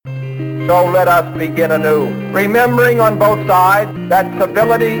So let us begin anew, remembering on both sides that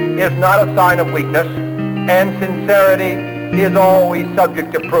civility is not a sign of weakness, and sincerity is always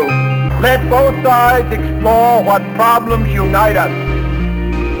subject to proof. Let both sides explore what problems unite us,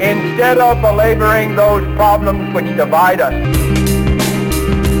 instead of belaboring those problems which divide us.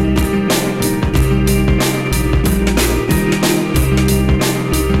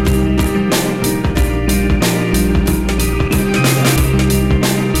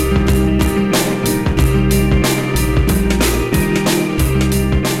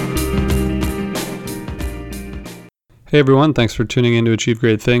 Hey everyone, thanks for tuning in to Achieve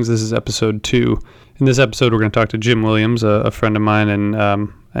Great Things. This is episode 2. In this episode, we're going to talk to Jim Williams, a friend of mine and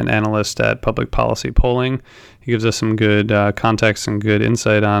an analyst at Public Policy Polling. He gives us some good context and good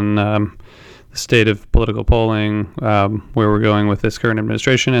insight on the state of political polling, where we're going with this current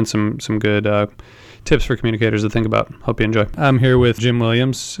administration, and some good tips for communicators to think about. Hope you enjoy. I'm here with Jim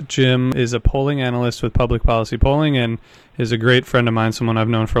Williams. Jim is a polling analyst with Public Policy Polling and is a great friend of mine, someone I've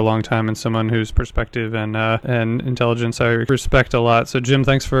known for a long time, and someone whose perspective and intelligence I respect a lot. So, Jim,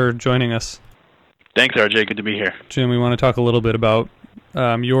 thanks for joining us. Thanks, RJ. Good to be here. Jim, we want to talk a little bit about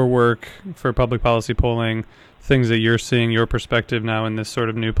your work for Public Policy Polling, things that you're seeing, your perspective now in this sort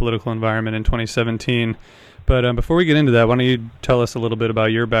of new political environment in 2017. But before we get into that, why don't you tell us a little bit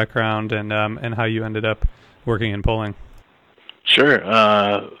about your background and how you ended up working in polling? Sure.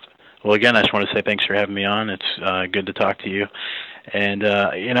 Well, again, I just want to say thanks for having me on. It's good to talk to you. And,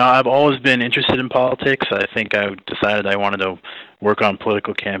 I've always been interested in politics. I think I decided I wanted to work on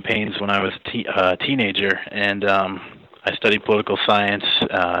political campaigns when I was a teenager. And I studied political science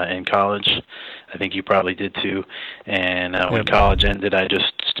in college. I think you probably did too. And when college ended, I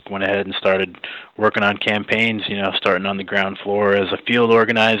just went ahead and started working on campaigns, starting on the ground floor as a field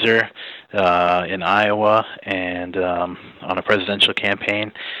organizer in Iowa and on a presidential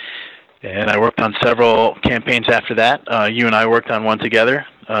campaign. And I worked on several campaigns after that. You and I worked on one together,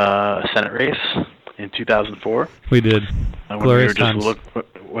 a Senate race in 2004. We did. Glorious times.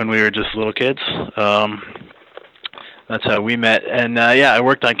 When we were just little kids. That's how we met. And I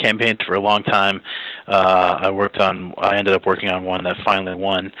worked on campaigns for a long time. I ended up working on one that finally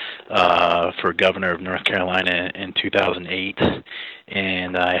won for governor of North Carolina in 2008.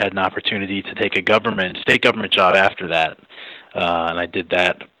 And I had an opportunity to take a state government job after that. And I did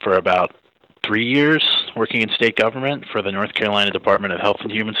that for about 3 years, working in state government for the North Carolina Department of Health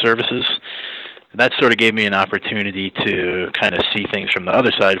and Human Services. That sort of gave me an opportunity to kind of see things from the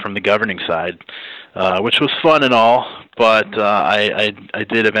other side, from the governing side, which was fun and all, but I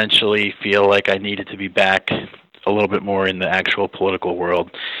did eventually feel like I needed to be back a little bit more in the actual political world,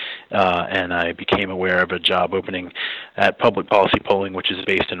 and I became aware of a job opening at Public Policy Polling, which is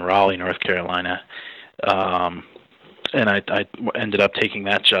based in Raleigh, North Carolina, and I ended up taking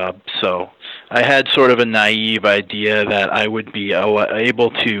that job. So I had sort of a naive idea that I would be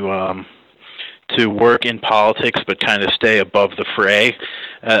able to work in politics, but kind of stay above the fray,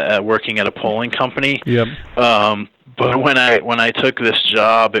 working at a polling company. Yep. But when I took this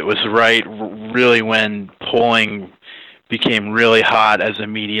job, it was really when polling became really hot as a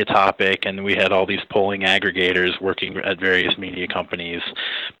media topic, and we had all these polling aggregators working at various media companies,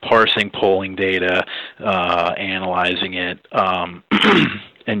 parsing polling data, analyzing it,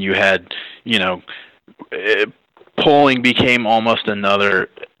 and you had, polling became almost another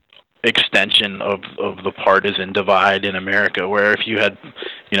extension of the partisan divide in America, where if you had,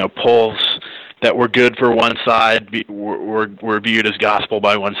 polls that were good for one side were viewed as gospel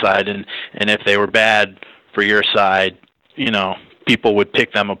by one side, and if they were bad for your side, people would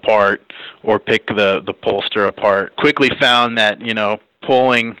pick them apart or pick the pollster apart. Quickly found that,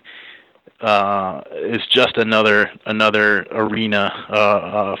 polling is just another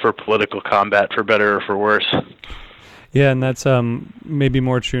arena for political combat, for better or for worse. Yeah, and that's maybe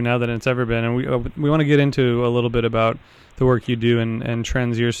more true now than it's ever been. And we want to get into a little bit about the work you do and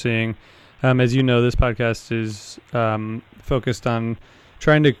trends you're seeing. As you know, this podcast is focused on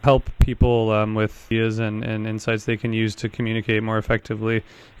trying to help people with ideas and insights they can use to communicate more effectively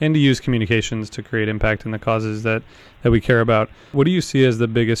and to use communications to create impact in the causes that we care about. What do you see as the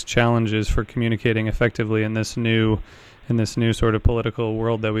biggest challenges for communicating effectively in this new sort of political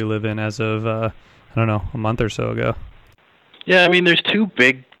world that we live in as of, a month or so ago? Yeah, there's two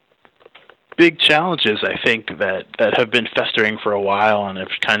big challenges, I think, that have been festering for a while and have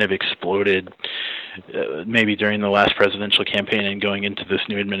kind of exploded maybe during the last presidential campaign and going into this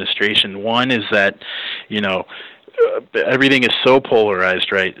new administration. One is that, everything is so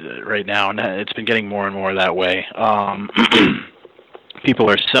polarized right now, and it's been getting more and more that way. people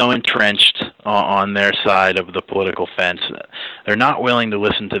are so entrenched on their side of the political fence. They're not willing to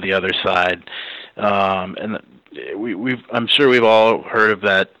listen to the other side. And I'm sure we've all heard of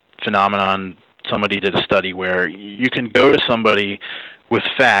that phenomenon. Somebody did a study where you can go to somebody with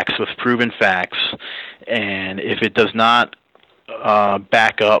facts, with proven facts, and if it does not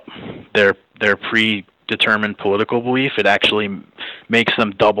back up their predetermined political belief, it actually makes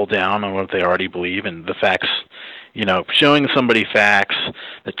them double down on what they already believe, and the facts, showing somebody facts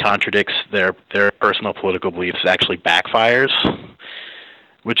that contradicts their personal political beliefs actually backfires,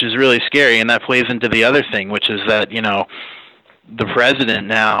 which is really scary. And that plays into the other thing, which is that, the president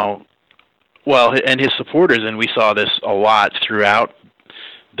now, and his supporters, and we saw this a lot throughout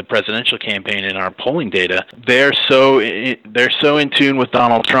the presidential campaign in our polling data, they're so in tune with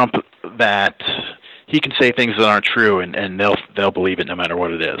Donald Trump that he can say things that aren't true, and they'll believe it no matter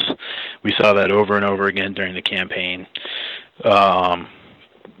what it is. We saw that over and over again during the campaign.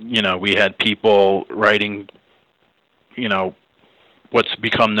 We had people writing, what's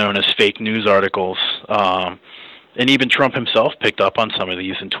become known as fake news articles, and even Trump himself picked up on some of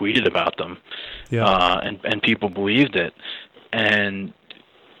these and tweeted about them. Yeah. And people believed it. And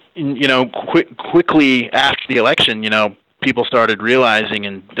quickly after the election, people started realizing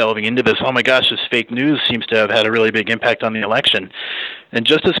and delving into this. Oh my gosh, this fake news seems to have had a really big impact on the election. And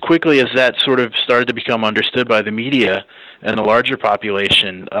just as quickly as that sort of started to become understood by the media and the larger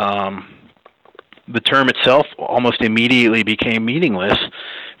population, the term itself almost immediately became meaningless,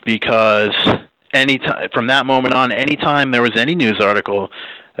 because from that moment on, anytime there was any news article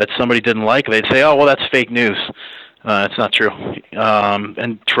that somebody didn't like, they'd say, "Oh, well, that's fake news. It's not true."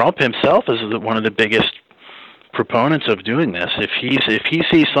 And Trump himself is one of the biggest proponents of doing this. If he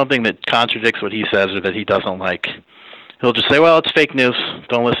sees something that contradicts what he says or that he doesn't like, he'll just say, "Well, it's fake news.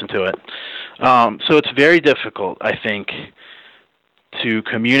 Don't listen to it." So it's very difficult, I think, to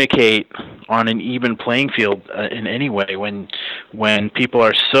communicate on an even playing field in any way when people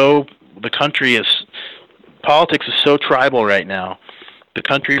are so. Politics is so tribal right now. The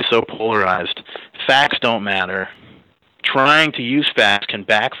country is so polarized. Facts don't matter. Trying to use facts can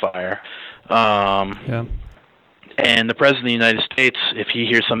backfire. And the President of the United States, if he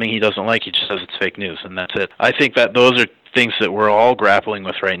hears something he doesn't like, he just says it's fake news, and that's it. I think that those are things that we're all grappling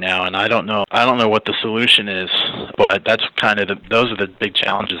with right now, and I don't know what the solution is, but that's those are the big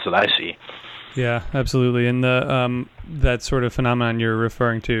challenges that I see. Yeah, absolutely. And that sort of phenomenon you're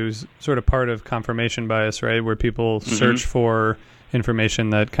referring to is sort of part of confirmation bias, right? Where people search for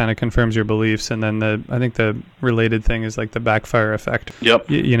information that kind of confirms your beliefs, and then I think the related thing is like the backfire effect.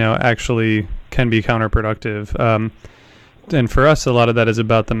 Yep. Actually can be counterproductive. And for us, a lot of that is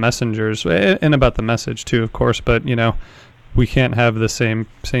about the messengers and about the message too, of course. But we can't have the same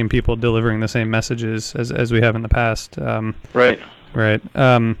people delivering the same messages as we have in the past. Right.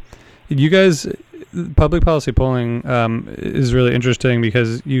 You guys, public policy polling is really interesting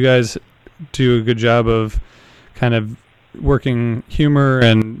because you guys do a good job of kind of working humor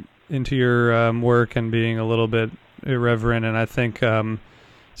and into your work and being a little bit irreverent, and I think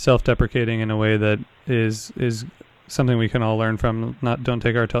self-deprecating in a way that is something we can all learn from. Don't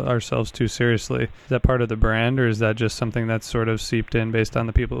take ourselves too seriously. Is that part of the brand, or is that just something that's sort of seeped in based on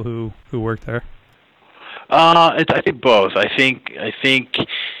the people who work there? I think both. I think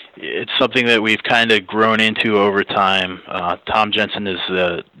it's something that we've kind of grown into over time. Tom Jensen is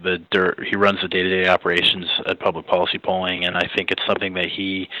he runs the day-to-day operations at public policy polling, and I think it's something that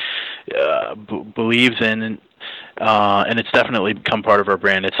he believes in, and it's definitely become part of our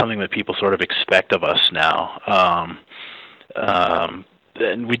brand. It's something that people sort of expect of us now.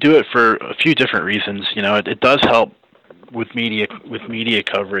 And we do it for a few different reasons. It does help with media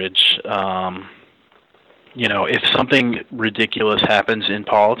coverage. If something ridiculous happens in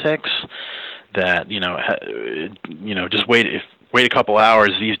politics, that just wait a couple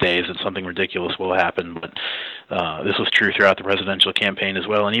hours these days and something ridiculous will happen. But this was true throughout the presidential campaign as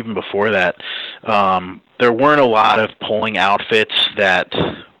well, and even before that, there weren't a lot of polling outfits that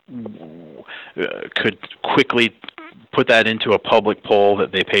could quickly put that into a public poll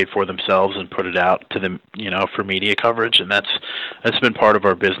that they paid for themselves and put it out to them, for media coverage. And that's been part of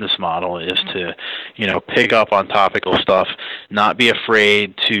our business model, is to, pick up on topical stuff, not be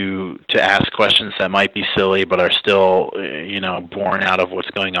afraid to ask questions that might be silly but are still, born out of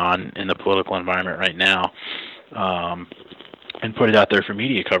what's going on in the political environment right now, and put it out there for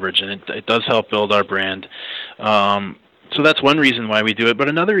media coverage. And it does help build our brand. So that's one reason why we do it. But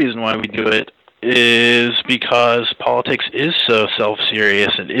another reason why we do it is because politics is so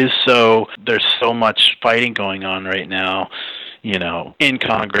self-serious and there's so much fighting going on right now, in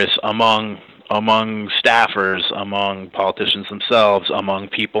Congress among among staffers, among politicians themselves, among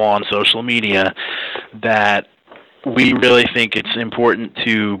people on social media, that we really think it's important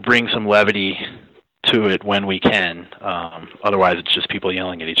to bring some levity to it when we can. Otherwise, it's just people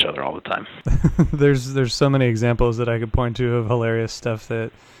yelling at each other all the time. There's so many examples that I could point to of hilarious stuff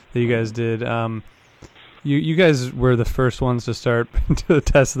that you guys did. You guys were the first ones to start to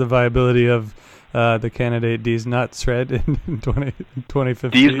test the viability of the candidate D's Nuts, right, in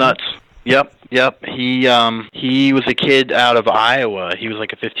 2015. D's Nuts. Yep. He was a kid out of Iowa. He was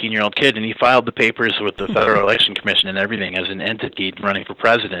like a 15-year-old kid, and he filed the papers with the Federal Election Commission and everything as an entity running for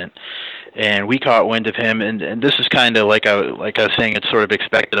president. And we caught wind of him, and this is kind of like I was saying, it's sort of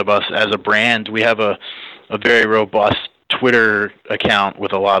expected of us as a brand. We have a very robust Twitter account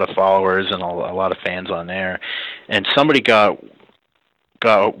with a lot of followers and a lot of fans on there. And somebody got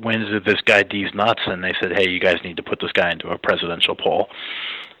wind of this guy D's Nuts, and they said, hey, you guys need to put this guy into a presidential poll.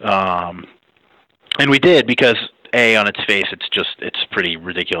 And we did, because on its face, it's pretty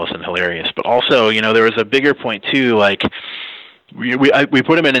ridiculous and hilarious. But also, there was a bigger point too. Like we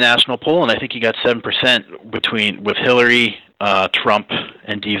put him in a national poll, and I think he got 7% with Hillary, Trump,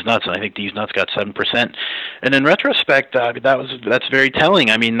 and D's Nuts, and I think D's Nuts got 7%. And in retrospect, that's very telling.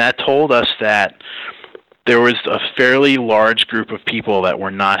 I mean, that told us that there was a fairly large group of people that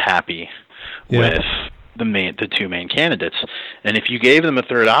were not happy with the two main candidates, and if you gave them a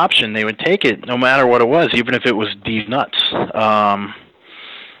third option, they would take it no matter what it was, even if it was D's Nuts.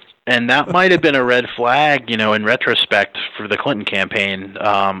 And that might have been a red flag, in retrospect, for the Clinton campaign.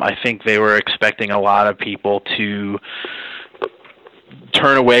 I think they were expecting a lot of people to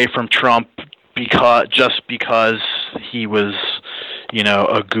turn away from Trump because he was,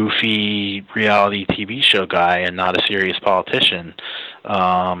 a goofy reality TV show guy and not a serious politician.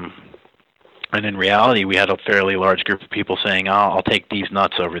 And in reality, we had a fairly large group of people saying, I'll take D's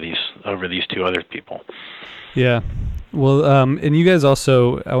Nuts over these two other people. Yeah. Well, and you guys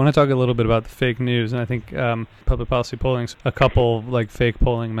also, I want to talk a little bit about the fake news, and I think Public Policy Polling's a couple fake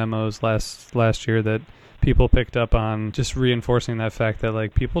polling memos last year that people picked up on, just reinforcing that fact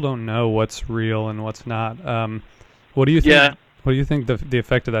that people don't know what's real and what's not. What do you think? Yeah. What do you think the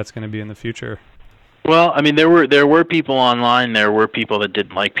effect of that's going to be in the future? Well, I mean, there were people online. There were people that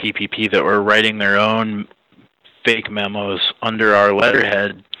didn't like PPP that were writing their own fake memos under our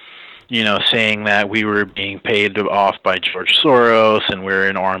letterhead, saying that we were being paid off by George Soros and we're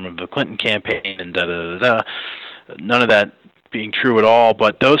an arm of the Clinton campaign and da-da-da-da. None of that being true at all,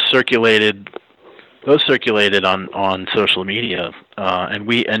 but those circulated on social media, and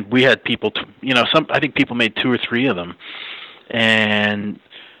we had people, I think people made 2 or 3 of them, and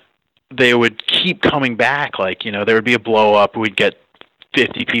they would keep coming back. There would be a blow up. We'd get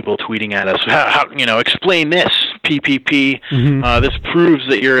 50 people tweeting at us, how explain this, PPP. Mm-hmm. This proves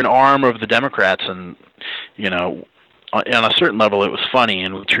that you're an arm of the Democrats. And, on a certain level, it was funny,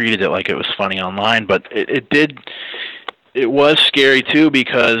 and we treated it like it was funny online. But it was scary, too,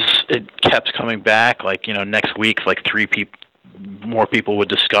 because it kept coming back. Next week, 3 more people would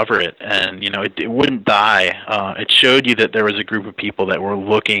discover it, and it wouldn't die. It showed you that there was a group of people that were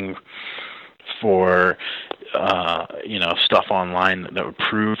looking for stuff online that would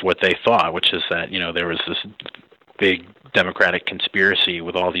prove what they thought, which is that there was this big Democratic conspiracy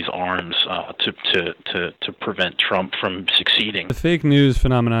with all these arms to prevent Trump from succeeding. The fake news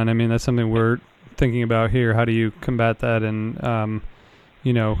phenomenon, I mean, that's something we're thinking about here. How do you combat that? And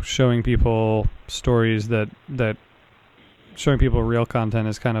showing people stories that showing people real content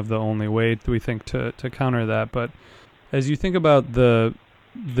is kind of the only way, we think, to counter that. But as you think about the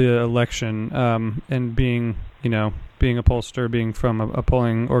election, and being a pollster, being from a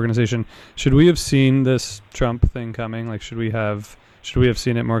polling organization, should we have seen this Trump thing coming? Should we have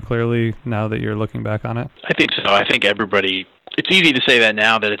seen it more clearly now that you're looking back on it? I think so. I think everybody, it's easy to say that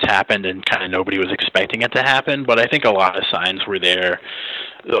now that it's happened and kind of nobody was expecting it to happen, but I think a lot of signs were there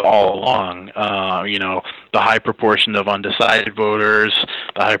all along. The high proportion of undecided voters,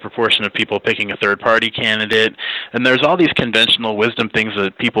 the high proportion of people picking a third-party candidate, and there's all these conventional wisdom things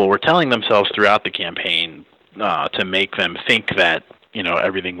that people were telling themselves throughout the campaign to make them think that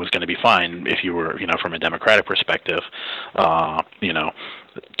everything was going to be fine if you were, from a Democratic perspective.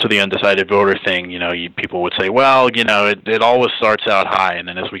 To the undecided voter thing, people would say, well, it always starts out high, and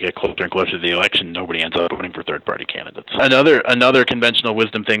then as we get closer and closer to the election, nobody ends up voting for third-party candidates. Another conventional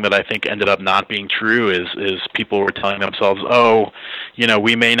wisdom thing that I think ended up not being true is people were telling themselves,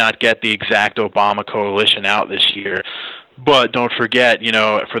 we may not get the exact Obama coalition out this year, But don't forget,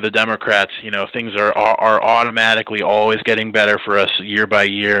 for the Democrats, things are automatically always getting better for us year by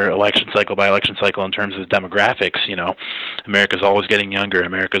year, election cycle by election cycle in terms of demographics. America's always getting younger.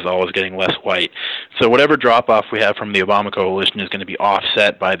 America's always getting less white. So whatever drop-off we have from the Obama coalition is going to be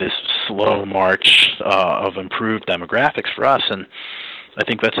offset by this slow march of improved demographics for us. And I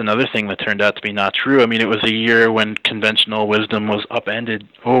think that's another thing that turned out to be not true. I mean, it was a year when conventional wisdom was upended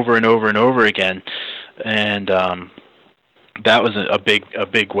over and over and over again. And that was a big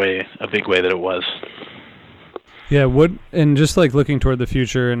way that it was. Yeah. And just like looking toward the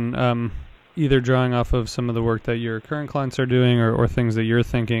future, and either drawing off of some of the work that your current clients are doing, or things that you're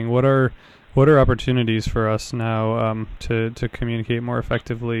thinking, what are opportunities for us now to communicate more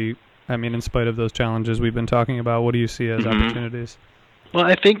effectively? I mean, in spite of those challenges we've been talking about, what do you see as opportunities? Well,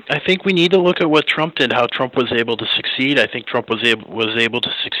 I think we need to look at what Trump did, how Trump was able to succeed. I think Trump was able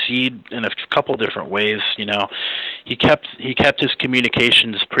to succeed in a couple different ways. He kept his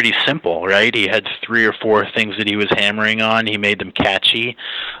communications pretty simple, right? He had 3 or 4 things that he was hammering on. He made them catchy.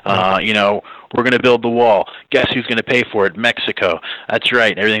 We're going to build the wall. Guess who's going to pay for it? Mexico. That's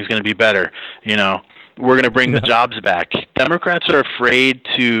right. Everything's going to be better. We're going to bring the jobs back. Democrats are afraid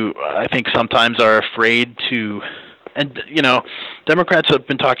to. I think sometimes are afraid to. And, Democrats have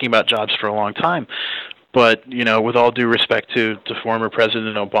been talking about jobs for a long time. But, with all due respect to former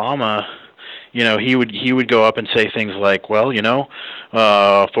President Obama, he would go up and say things like, well,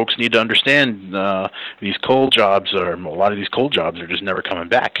 folks need to understand these coal jobs, or a lot of these coal jobs are just never coming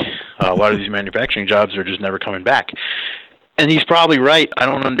back. A lot of these manufacturing jobs are just never coming back. And he's probably right. I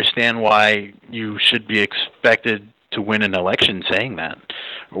don't understand why you should be expected to win an election saying that.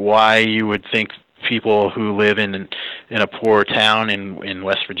 Why you would think people who live in a poor town in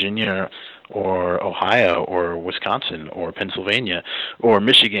West Virginia or Ohio or Wisconsin or Pennsylvania or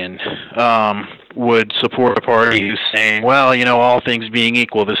Michigan would support a party who's saying, well, all things being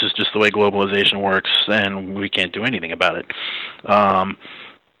equal, this is just the way globalization works and we can't do anything about it.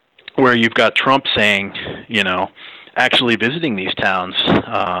 Where you've got Trump saying, actually visiting these towns,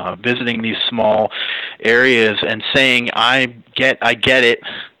 visiting these small areas and saying, I get it,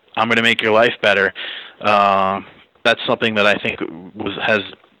 I'm going to make your life better. That's something that I think has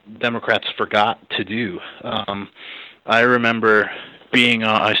Democrats forgot to do. I remember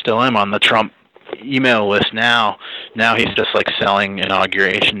I still am on the Trump email list now. Now he's just like selling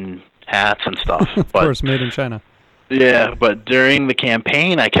inauguration hats and stuff. Of course, made in China. Yeah, but during the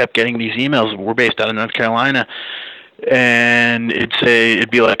campaign, I kept getting these emails. We're based out of North Carolina. And it'd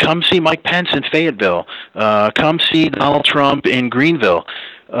be like, come see Mike Pence in Fayetteville. Come see Donald Trump in Greenville.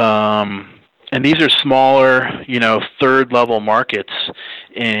 And these are smaller, third-level markets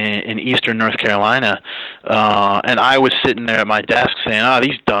in eastern North Carolina. And I was sitting there at my desk saying,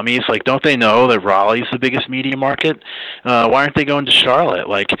 these dummies, like, don't they know that Raleigh's the biggest media market? Why aren't they going to Charlotte?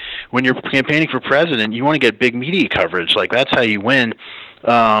 Like, when you're campaigning for president, you want to get big media coverage. Like, that's how you win.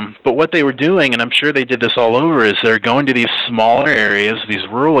 But what they were doing, and I'm sure they did this all over, is they're going to these smaller areas, these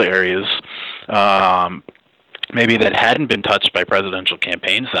rural areas, maybe that hadn't been touched by presidential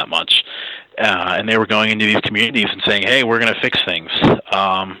campaigns that much, and they were going into these communities and saying, hey, we're going to fix things.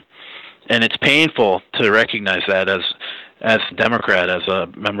 And it's painful to recognize that as a Democrat, as a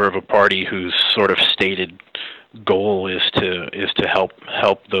member of a party whose sort of stated goal is to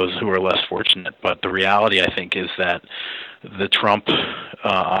help those who are less fortunate. But the reality, I think, is that the Trump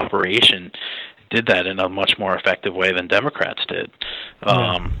operation did that in a much more effective way than Democrats did.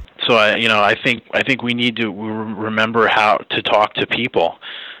 So I think we need to remember how to talk to people,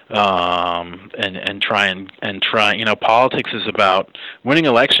 and try. Politics is about winning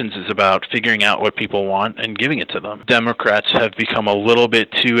elections. Is about figuring out what people want and giving it to them. Democrats have become a little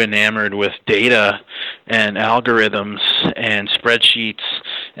bit too enamored with data and algorithms and spreadsheets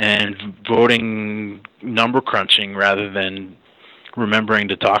and voting number crunching rather than remembering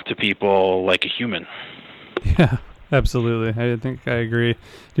to talk to people like a human. Yeah, absolutely. I think I agree. Do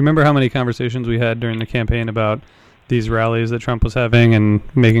you remember how many conversations we had during the campaign about these rallies that Trump was having and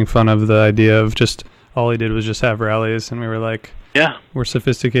making fun of the idea of just all he did was just have rallies, and we were like, yeah, we're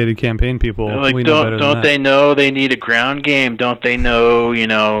sophisticated campaign people. Like, we know don't they know they need a ground game? Don't they know, you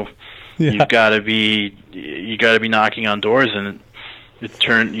got to be knocking on doors, and it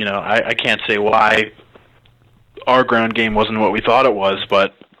turned, I can't say why our ground game wasn't what we thought it was,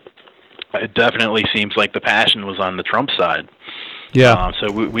 but it definitely seems like the passion was on the Trump side. Yeah. So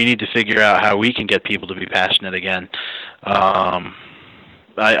we need to figure out how we can get people to be passionate again.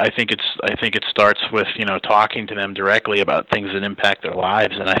 I think it starts with talking to them directly about things that impact their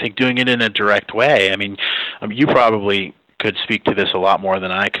lives, and I think doing it in a direct way. I mean, you probably could speak to this a lot more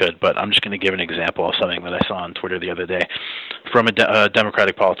than I could, but I'm just going to give an example of something that I saw on Twitter the other day from a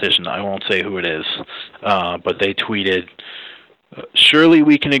Democratic politician. I won't say who it is, but they tweeted, "Surely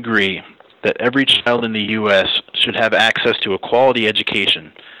we can agree that every child in the U.S. should have access to a quality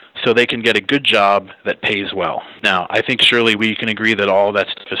education so they can get a good job that pays well." Now, I think surely we can agree that all that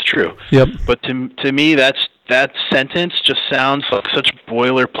stuff is true. Yep. But to me, that sentence just sounds like such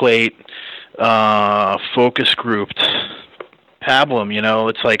boilerplate, focus grouped pablum.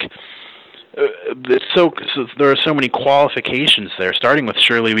 It's like there are so many qualifications there, starting with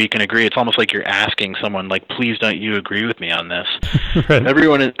surely we can agree. It's almost like you're asking someone, like, please don't you agree with me on this? Right.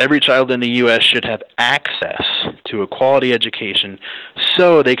 Every child in the U.S. should have access to a quality education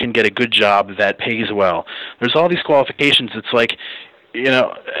so they can get a good job that pays well. There's all these qualifications. It's like,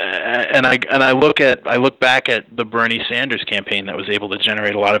 and I look back at the Bernie Sanders campaign that was able to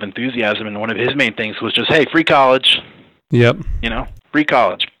generate a lot of enthusiasm, and one of his main things was just, hey, free college. Yep. Free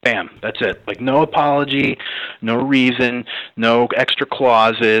college, bam, that's it. Like, no apology, no reason, no extra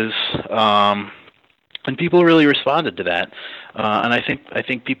clauses, and people really responded to that. And I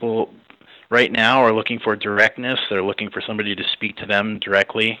think people right now are looking for directness. They're looking for somebody to speak to them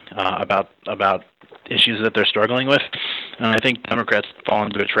directly about issues that they're struggling with. And I think Democrats fall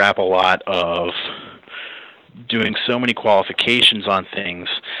into a trap a lot of doing so many qualifications on things,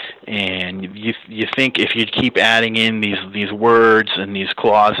 and you think if you keep adding in these words and these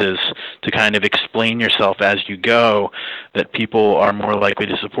clauses to kind of explain yourself as you go, that people are more likely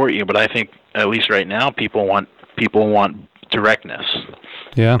to support you. But I think, at least right now, people want directness.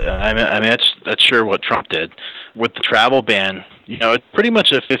 Yeah. I mean that's sure what Trump did with the travel ban. It's pretty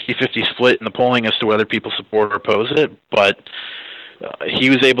much a 50-50 split in the polling as to whether people support or oppose it, but he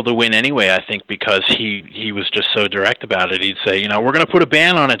was able to win anyway, I think, because he was just so direct about it. He'd say, we're going to put a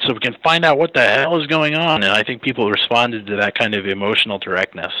ban on it so we can find out what the hell is going on. And I think people responded to that kind of emotional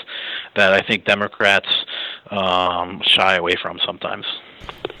directness that I think Democrats shy away from sometimes.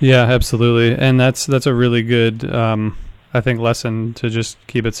 Yeah, absolutely. And that's a really good, I think, lesson to just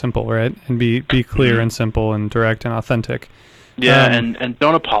keep it simple, right? And be clear and simple and direct and authentic. Yeah, and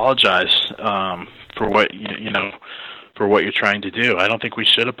don't apologize for what for what you're trying to do. I don't think we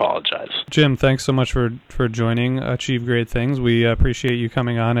should apologize. Jim, thanks so much for joining Achieve Great Things. We appreciate you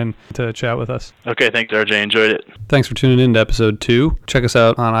coming on and to chat with us. Okay, thanks, RJ. Enjoyed it. Thanks for tuning in to episode 2. Check us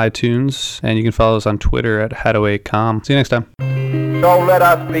out on iTunes, and you can follow us on Twitter at HadawayCom. See you next time. So let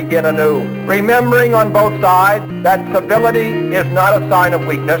us begin anew, remembering on both sides that civility is not a sign of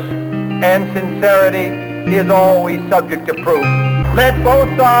weakness, and sincerity is always subject to proof. Let both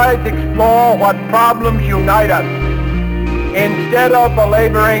sides explore what problems unite us, instead of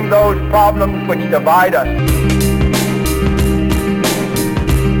belaboring those problems which divide us.